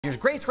Here's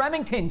Grace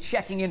Remington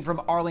checking in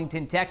from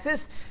Arlington,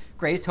 Texas.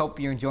 Grace, hope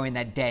you're enjoying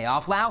that day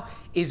off. Lau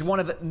is one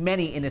of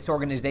many in this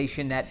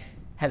organization that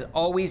has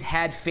always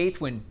had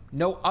faith when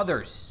no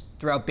others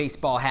throughout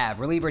baseball have.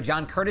 Reliever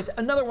John Curtis,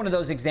 another one of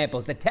those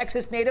examples. The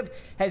Texas native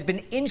has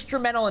been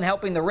instrumental in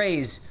helping the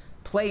Rays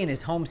play in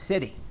his home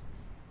city.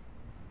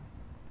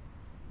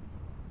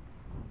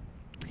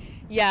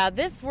 Yeah,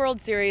 this World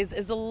Series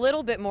is a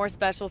little bit more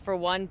special for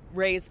one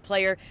Rays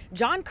player.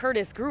 John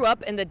Curtis grew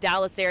up in the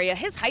Dallas area.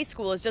 His high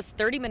school is just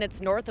 30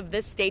 minutes north of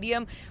this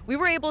stadium. We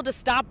were able to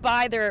stop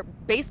by their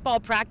baseball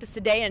practice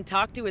today and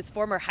talk to his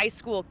former high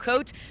school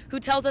coach, who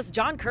tells us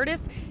John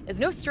Curtis is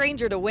no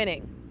stranger to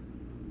winning.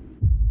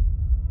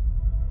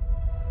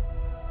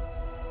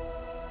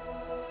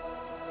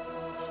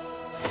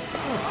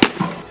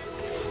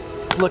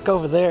 Look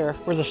over there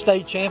where the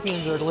state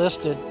champions are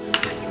listed.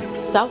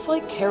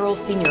 Southlake Carroll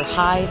Senior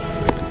High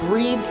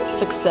breeds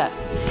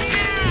success.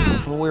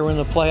 We were in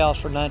the playoffs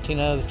for 19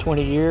 out of the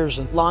 20 years.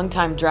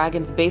 Longtime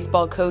Dragons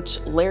baseball coach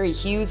Larry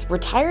Hughes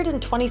retired in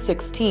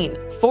 2016.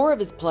 4 of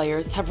his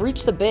players have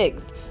reached the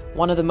bigs.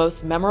 One of the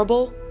most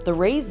memorable, the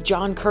Rays'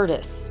 John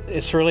Curtis.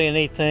 It's really a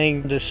neat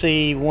thing to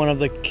see one of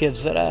the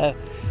kids that I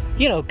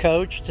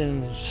coached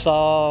and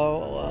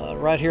saw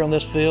right here on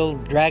this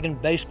field, Dragon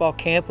baseball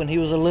camp when he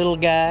was a little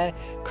guy.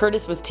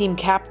 Curtis was team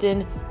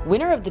captain,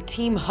 winner of the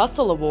Team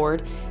Hustle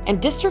Award,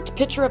 and District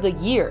Pitcher of the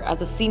Year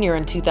as a senior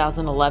in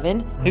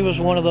 2011. He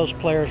was one of those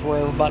players where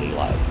everybody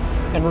liked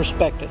and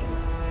respected him.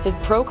 His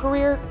pro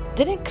career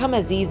didn't come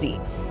as easy.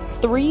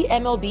 3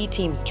 MLB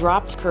teams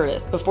dropped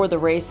Curtis before the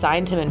Rays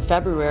signed him in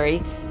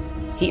February.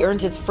 He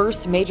earned his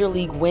first major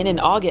league win in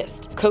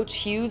August. Coach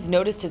Hughes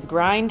noticed his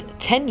grind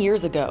 10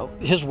 years ago.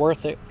 His work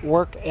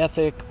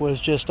ethic was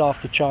just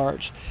off the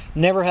charts.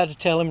 Never had to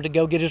tell him to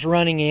go get his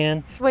running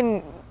in.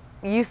 When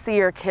you see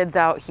your kids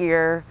out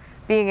here,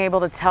 being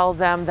able to tell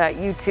them that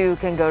you too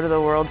can go to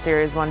the World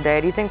Series one day,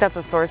 do you think that's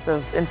a source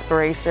of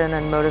inspiration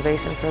and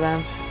motivation for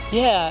them?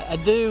 Yeah, I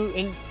do.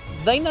 And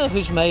they know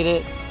who's made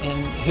it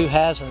and who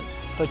hasn't.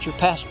 But your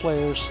past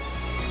players,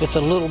 it's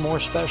a little more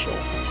special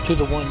to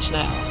the ones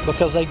now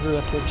because they grew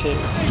up here too.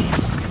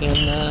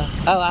 And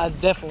I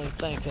definitely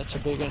think that's a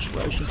big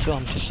inspiration to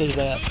them to see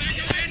that.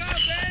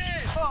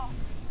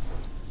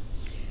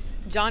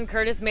 John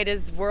Curtis made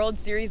his World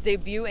Series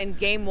debut in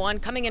Game 1,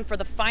 coming in for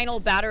the final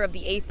batter of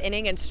the 8th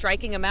inning and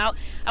striking him out.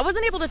 I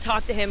wasn't able to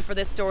talk to him for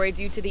this story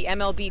due to the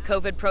MLB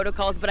COVID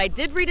protocols, but I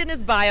did read in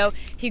his bio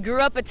he grew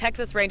up a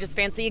Texas Rangers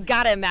fan, so you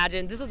gotta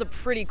imagine this is a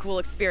pretty cool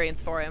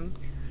experience for him.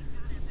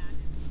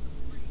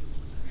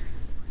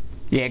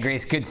 Yeah,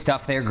 Grace, good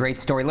stuff there. Great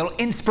story. Little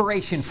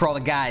inspiration for all the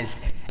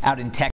guys out in Texas.